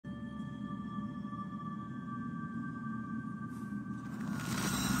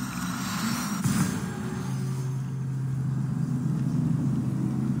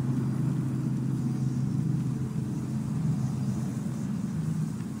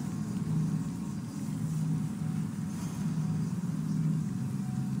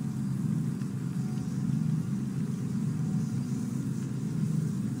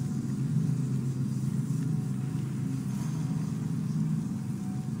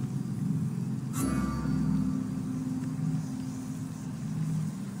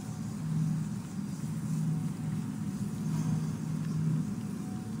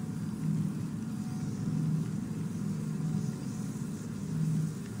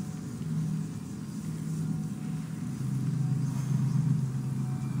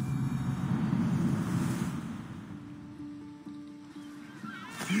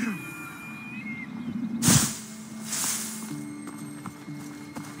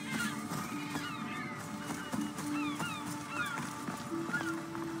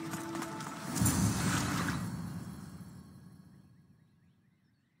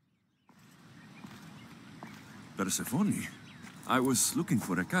Persephone? I was looking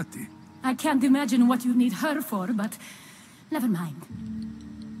for Hekate. I can't imagine what you need her for, but never mind.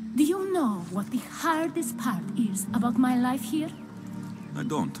 Do you know what the hardest part is about my life here? I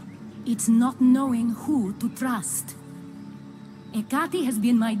don't. It's not knowing who to trust. Hekate has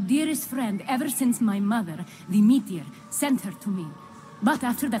been my dearest friend ever since my mother, the meteor, sent her to me. But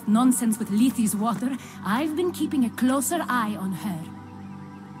after that nonsense with Lethe's water, I've been keeping a closer eye on her.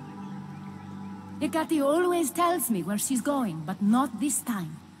 Hekate always tells me where she's going, but not this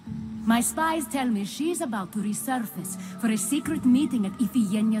time. My spies tell me she's about to resurface for a secret meeting at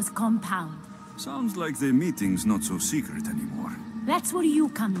Iphigenia's compound. Sounds like the meeting's not so secret anymore. That's where you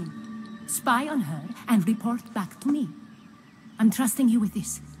come in. Spy on her and report back to me. I'm trusting you with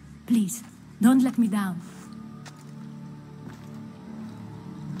this. Please, don't let me down.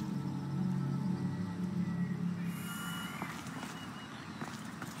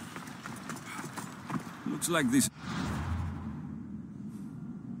 Looks like this...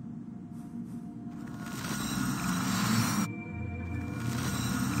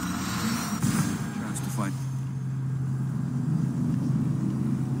 Chance to find...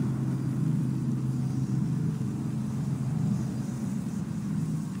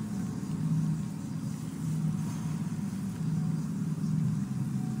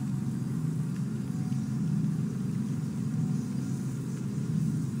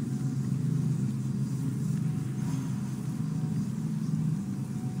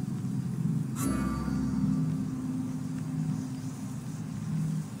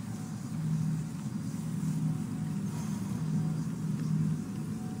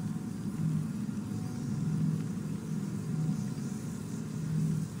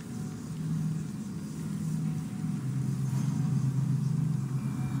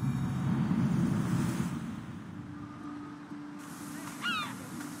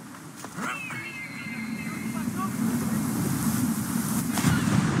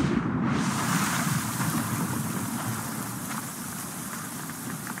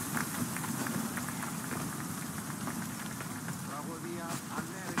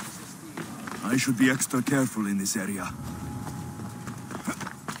 I should be extra careful in this area.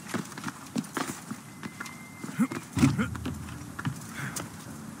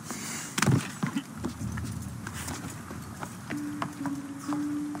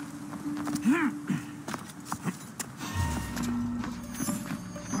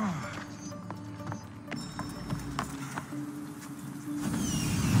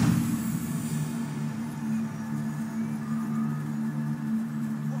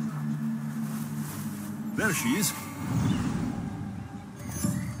 There she is.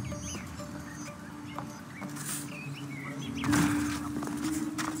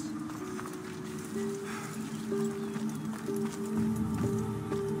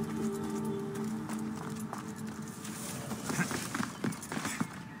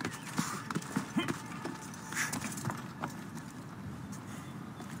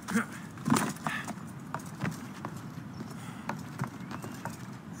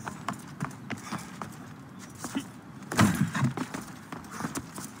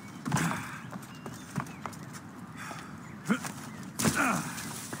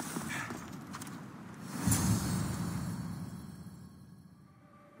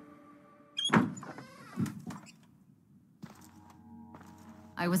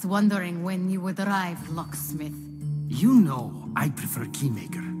 I was wondering when you would arrive, locksmith. You know, I prefer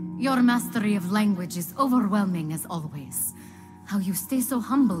Keymaker. Your mastery of language is overwhelming as always. How you stay so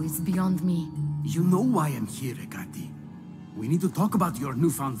humble is beyond me. You know why I'm here, Hekate. We need to talk about your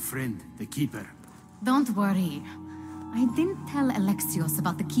newfound friend, the Keeper. Don't worry. I didn't tell Alexios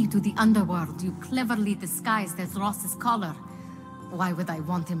about the key to the underworld you cleverly disguised as Ross's collar. Why would I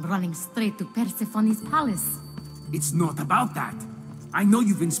want him running straight to Persephone's palace? It's not about that. I know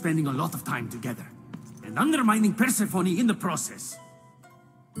you've been spending a lot of time together, and undermining Persephone in the process.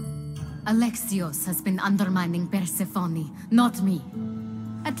 Alexios has been undermining Persephone, not me.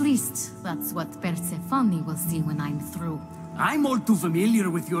 At least, that's what Persephone will see when I'm through. I'm all too familiar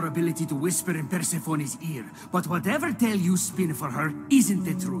with your ability to whisper in Persephone's ear, but whatever tale you spin for her isn't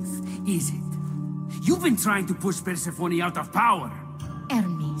the truth, is it? You've been trying to push Persephone out of power.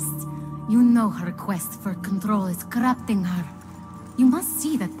 Hermes, you know her quest for control is corrupting her. You must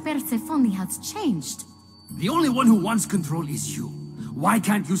see that Persephone has changed. The only one who wants control is you. Why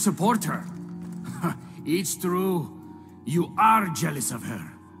can't you support her? It's true. You are jealous of her.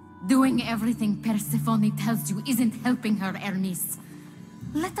 Doing everything Persephone tells you isn't helping her, Hermes.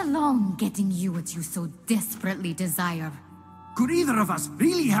 Let alone getting you what you so desperately desire. Could either of us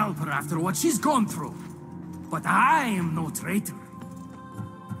really help her after what she's gone through? But I am no traitor.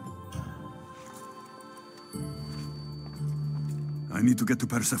 I need to get to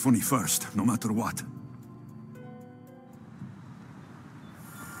Persephone first, no matter what.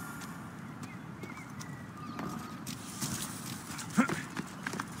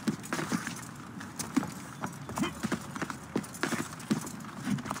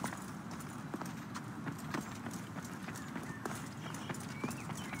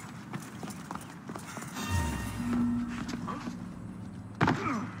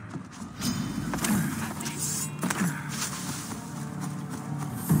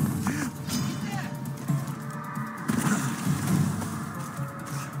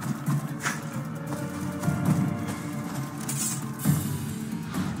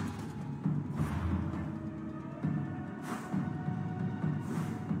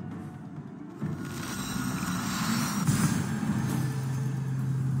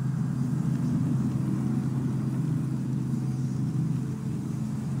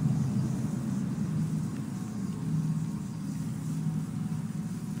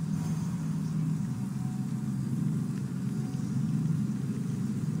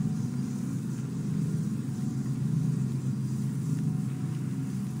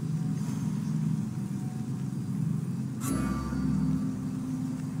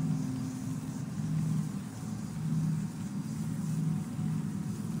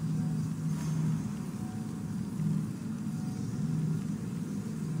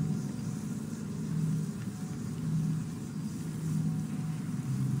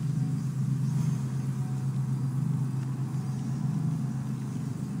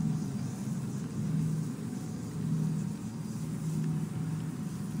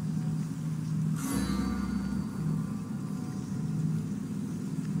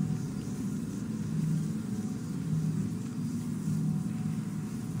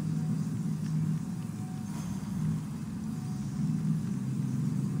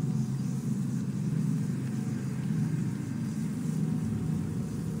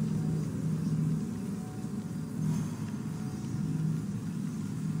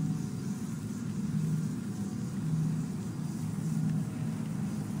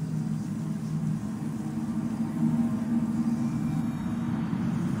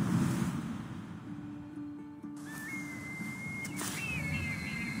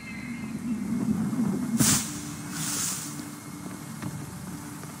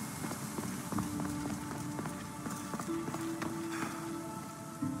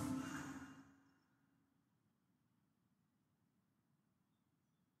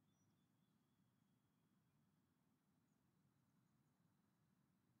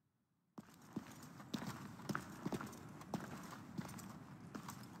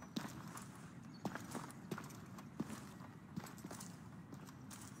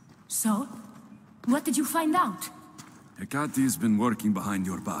 So? What did you find out? Hekate has been working behind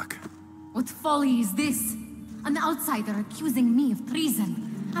your back. What folly is this? An outsider accusing me of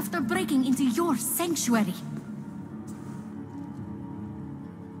treason after breaking into your sanctuary.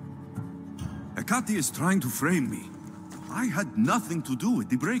 Hekate is trying to frame me. I had nothing to do with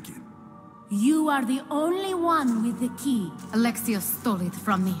the break-in. You are the only one with the key. Alexios stole it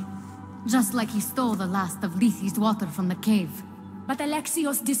from me. Just like he stole the last of Lethi's water from the cave. But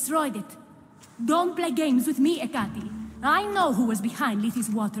Alexios destroyed it. Don't play games with me, Hekate. I know who was behind Lethi's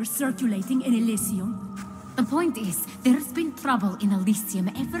water circulating in Elysium. The point is, there's been trouble in Elysium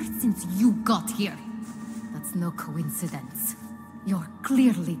ever since you got here. That's no coincidence. You're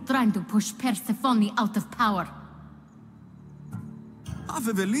clearly trying to push Persephone out of power. Half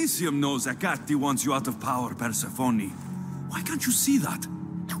of Elysium knows Hekate wants you out of power, Persephone. Why can't you see that?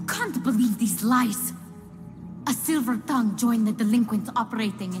 You can't believe these lies. A silver tongue joined the delinquents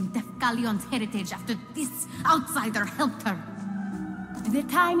operating in Defcalion's heritage after this outsider helped her. The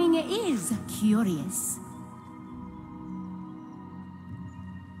timing is curious.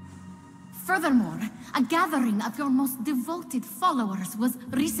 Furthermore, a gathering of your most devoted followers was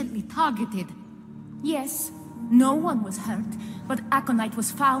recently targeted. Yes, no one was hurt, but aconite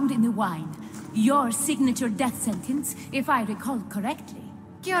was found in the wine. Your signature death sentence, if I recall correctly.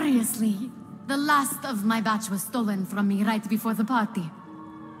 Curiously, the last of my batch was stolen from me right before the party.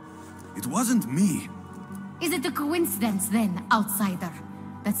 It wasn't me. Is it a coincidence then, outsider,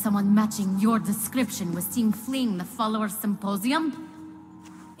 that someone matching your description was seen fleeing the followers' symposium?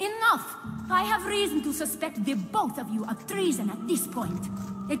 Enough! I have reason to suspect the both of you of treason at this point.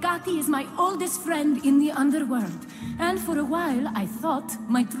 Hekate is my oldest friend in the underworld, and for a while I thought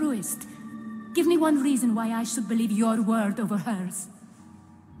my truest. Give me one reason why I should believe your word over hers.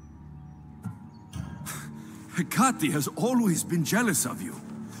 Hekate has always been jealous of you.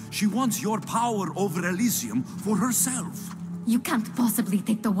 She wants your power over Elysium for herself. You can't possibly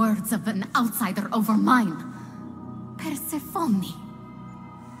take the words of an outsider over mine. Persephone.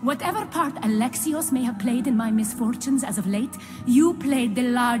 Whatever part Alexios may have played in my misfortunes as of late, you played the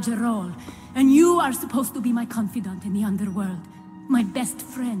larger role. And you are supposed to be my confidant in the underworld. My best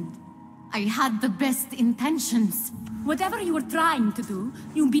friend. I had the best intentions. Whatever you were trying to do,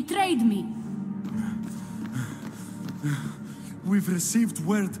 you betrayed me. We've received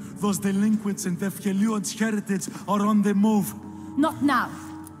word those delinquents in Defkelion's heritage are on the move. Not now.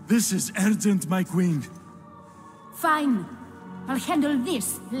 This is urgent, my queen. Fine. I'll handle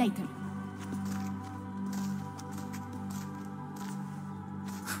this later.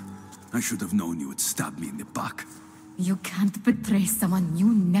 I should have known you would stab me in the back. You can't betray someone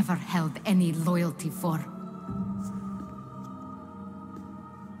you never held any loyalty for.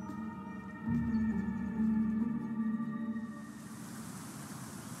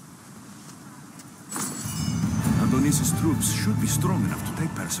 Adonis's troops should be strong enough to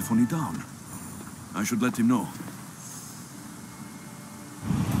take Persephone down. I should let him know.